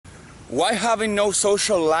why having no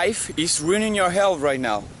social life is ruining your health right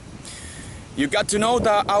now. You got to know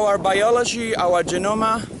that our biology, our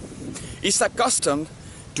genome, is accustomed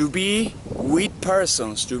to be with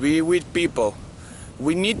persons, to be with people.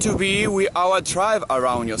 We need to be with our tribe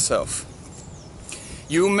around yourself.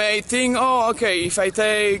 You may think, oh, okay, if I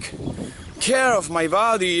take care of my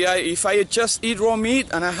body, if I just eat raw meat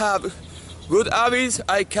and I have good habits,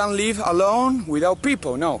 I can live alone without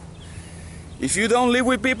people. No. If you don't live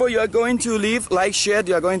with people, you are going to live like shit,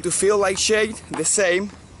 you are going to feel like shit, the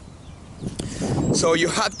same. So you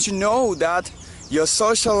have to know that your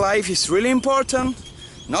social life is really important,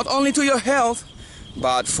 not only to your health,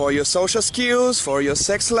 but for your social skills, for your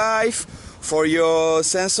sex life, for your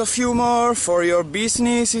sense of humor, for your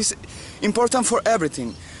business. Is important for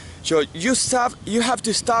everything. So you have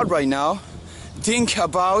to start right now, think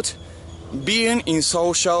about being in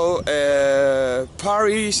social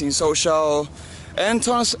parties, in social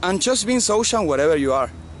entrance, and just being social wherever you are.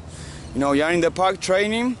 You know, you're in the park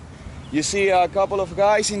training, you see a couple of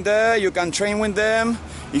guys in there, you can train with them.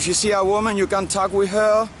 If you see a woman, you can talk with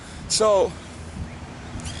her. So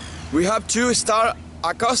we have to start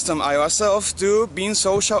accustom ourselves to being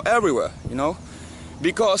social everywhere, you know,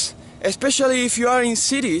 because especially if you are in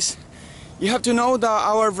cities, you have to know that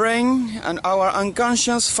our brain and our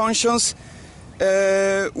unconscious functions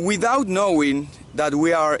without knowing that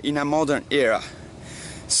we are in a modern era.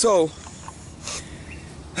 So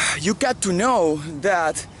you got to know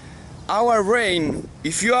that our brain,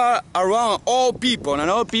 if you are around all people and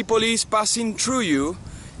all people is passing through you,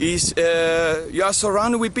 you are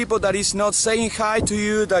surrounded with people that is not saying hi to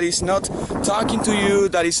you, that is not talking to you,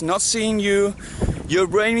 that is not seeing you, your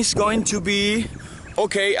brain is going to be,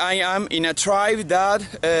 okay, I am in a tribe that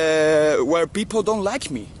where people don't like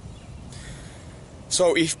me.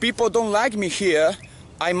 So if people don't like me here,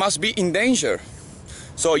 I must be in danger.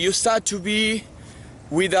 So you start to be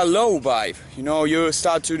with a low vibe, you know, you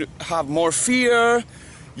start to have more fear,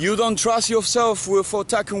 you don't trust yourself for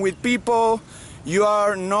talking with people, you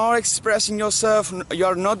are not expressing yourself, you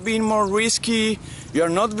are not being more risky, you are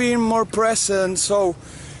not being more present. So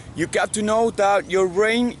you got to know that your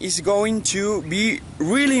brain is going to be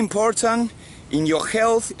really important in your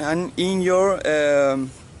health and in your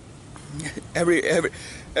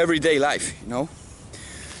everyday life, you know.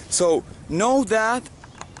 So know that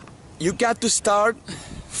you got to start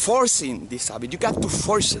forcing this habit. You got to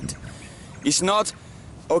force it. It's not,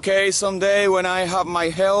 okay, someday when I have my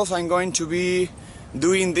health, I'm going to be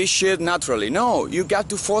doing this shit naturally. No, you got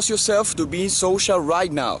to force yourself to be social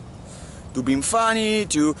right now. To be funny,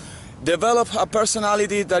 to develop a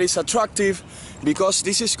personality that is attractive, because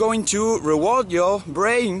this is going to reward your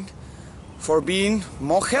brain for being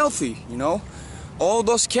more healthy, you know. All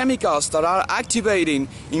those chemicals that are activating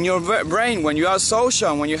in your brain when you are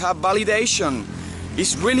social, when you have validation,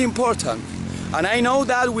 is really important. And I know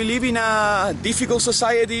that we live in a difficult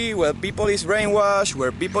society where people is brainwashed,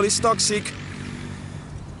 where people is toxic,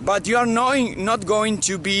 but you are not going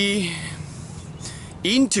to be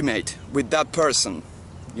intimate with that person,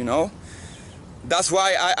 you know. That's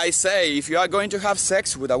why I say, if you are going to have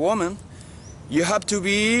sex with a woman, you have to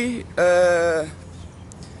be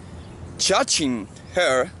judging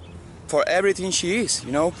her for everything she is,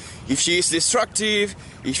 you know. If she is destructive,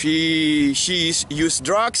 if she use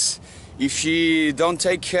drugs, if she don't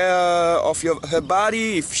take care of her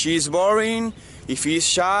body, if she is boring, if she is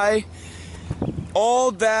shy,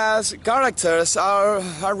 all those characters are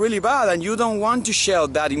really bad, and you don't want to share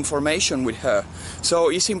that information with her. So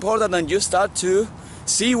it's important that you start to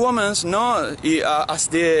see women not as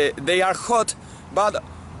they are hot, but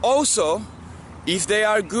also if they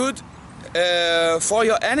are good for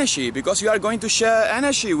your energy, because you are going to share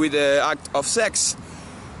energy with the act of sex.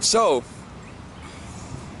 So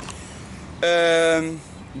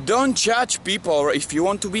don't judge people if you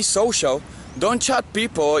want to be social. Don't judge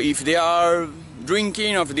people if they are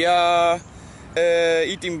drinking, or if they are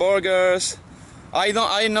eating burgers.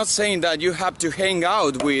 I'm not saying that you have to hang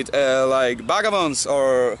out with like vagabonds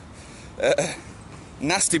or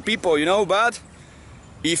nasty people, you know, but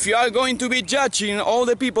if you are going to be judging all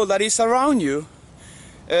the people that is around you,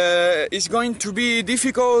 it's going to be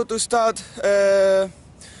difficult to start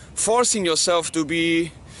forcing yourself to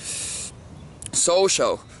be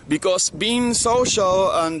social, because being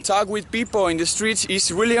social and talk with people in the streets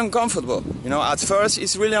is really uncomfortable. You know, at first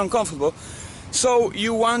it's really uncomfortable. So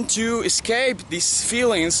you want to escape these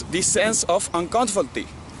feelings, this sense of uncomfortability.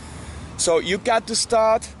 So you got to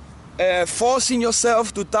start forcing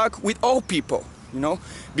yourself to talk with all people, you know,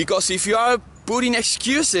 because if you are putting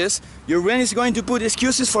excuses, your brain is going to put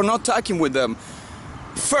excuses for not talking with them.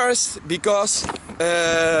 First, because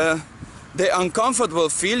the uncomfortable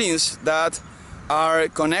feelings that are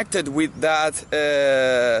connected with that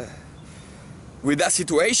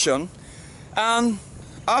situation, and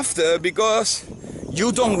after, because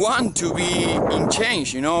you don't want to be in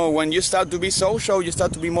change, you know, when you start to be social, you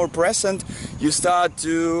start to be more present, you start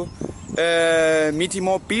to meeting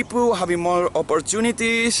more people, having more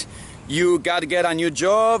opportunities, you gotta get a new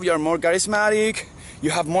job, you're more charismatic, you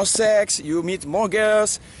have more sex, you meet more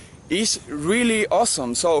girls. It's really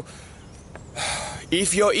awesome. So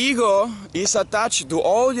if your ego is attached to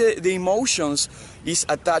all the emotions, is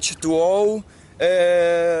attached to all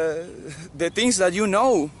the things that you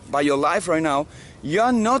know by your life right now, you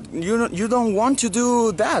don't want to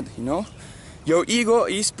do that, you know. Your ego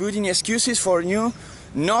is putting excuses for you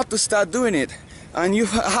not to start doing it, and you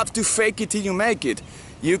have to fake it till you make it.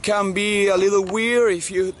 You can be a little weird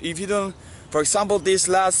if you don't. For example, these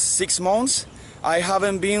last 6 months I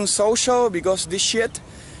haven't been social because this shit,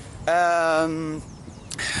 the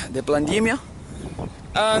pandemic,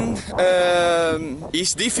 and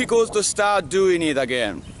it's difficult to start doing it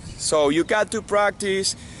again. So you got to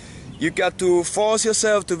practice, you got to force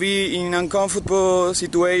yourself to be in uncomfortable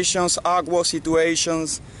situations, awkward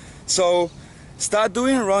situations. So start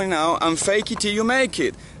doing it right now and fake it till you make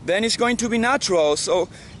it. Then it's going to be natural. So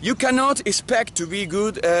you cannot expect to be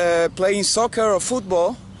good playing soccer or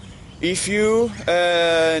football if you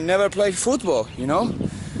never played football, you know.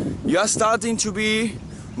 You are starting to be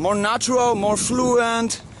more natural, more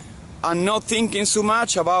fluent, and not thinking so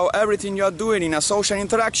much about everything you are doing in a social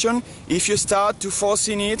interaction if you start to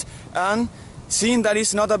forcing it and seeing that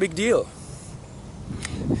it's not a big deal.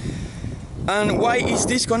 And why is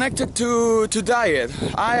this connected to diet?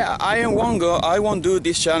 I won't do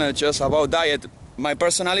this channel just about diet. My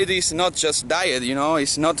personality is not just diet, you know.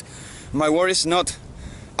 It's not, my word is not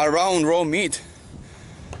around raw meat.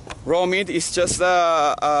 Raw meat is just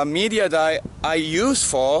a media that I use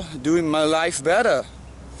for doing my life better,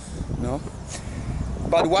 you know.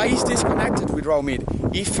 But why is this connected with raw meat?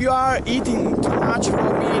 If you are eating too much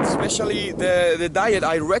raw meat, especially the diet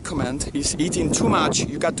I recommend is eating too much.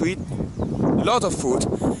 You got to eat a lot of food.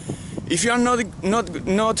 If you are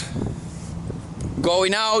not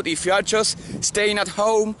going out, if you are just staying at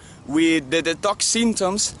home with the detox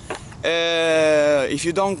symptoms, if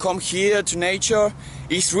you don't come here to nature,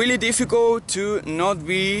 it's really difficult to not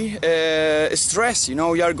be stressed. You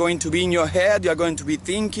know, you are going to be in your head, you are going to be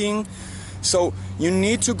thinking. So you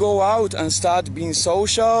need to go out and start being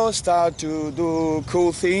social, start to do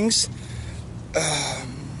cool things.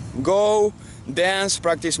 Go dance,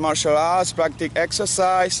 practice martial arts, practice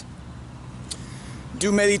exercise,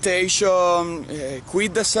 do meditation,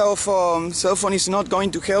 quit the cell phone. Cell phone is not going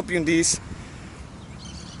to help you in this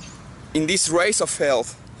race of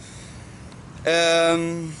health.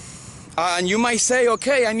 And you might say,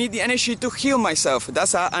 okay, I need the energy to heal myself.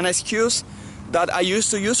 That's an excuse that I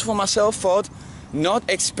used to use for myself for not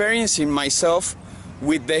experiencing myself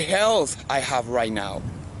with the health I have right now,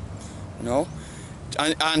 you know,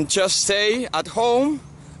 and just stay at home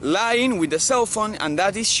lying with the cell phone, and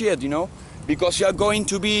that is shit, you know, because you are going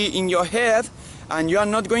to be in your head and you are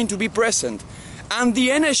not going to be present. And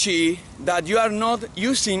the energy that you are not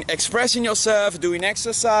using, expressing yourself, doing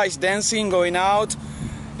exercise, dancing, going out,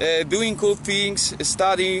 doing cool things,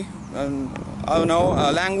 study, I don't know,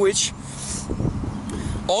 language,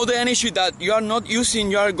 all the energy that you are not using,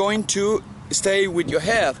 you are going to stay with your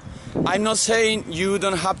head. I'm not saying you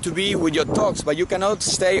don't have to be with your thoughts, but you cannot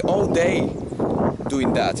stay all day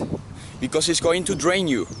doing that because it's going to drain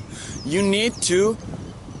you. You need to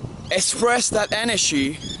express that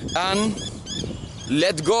energy and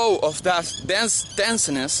let go of that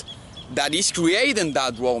denseness that is creating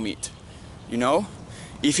that raw meat, you know.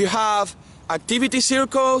 If you have activity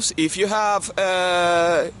circles, if you have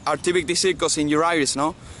activity circles in your iris,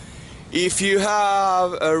 no? If you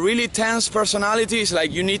have a really tense personalities,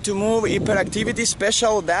 like you need to move, hyperactivity,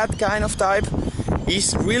 special, that kind of type,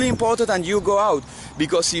 is really important, and you go out.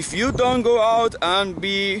 Because if you don't go out and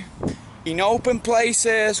be in open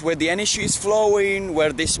places where the energy is flowing,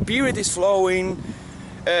 where the spirit is flowing,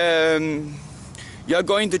 you're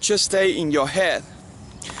going to just stay in your head.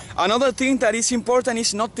 Another thing that is important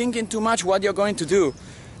is not thinking too much what you're going to do.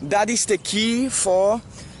 That is the key for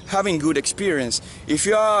having good experience. If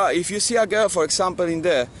you see a girl, for example, in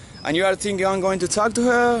there, and you are thinking, I'm going to talk to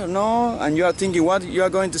her, no, and you are thinking what you are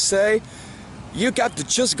going to say, you got to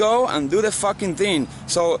just go and do the fucking thing.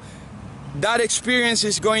 So that experience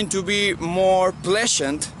is going to be more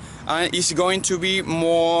pleasant, and it's going to be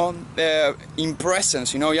more in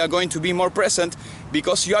presence. You know, you are going to be more present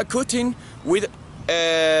because you are cutting with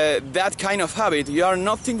that kind of habit. You are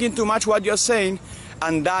not thinking too much what you're saying,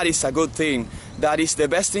 and that is a good thing. That is the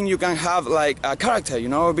best thing you can have, like a character, you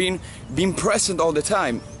know, being present all the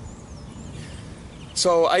time.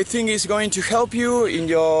 So I think it's going to help you in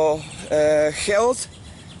your health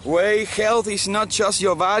way. Health is not just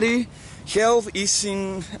your body. Health is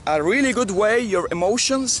in a really good way your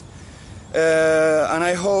emotions. And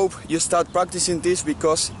I hope you start practicing this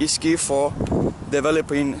because it's key for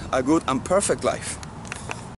developing a good and perfect life.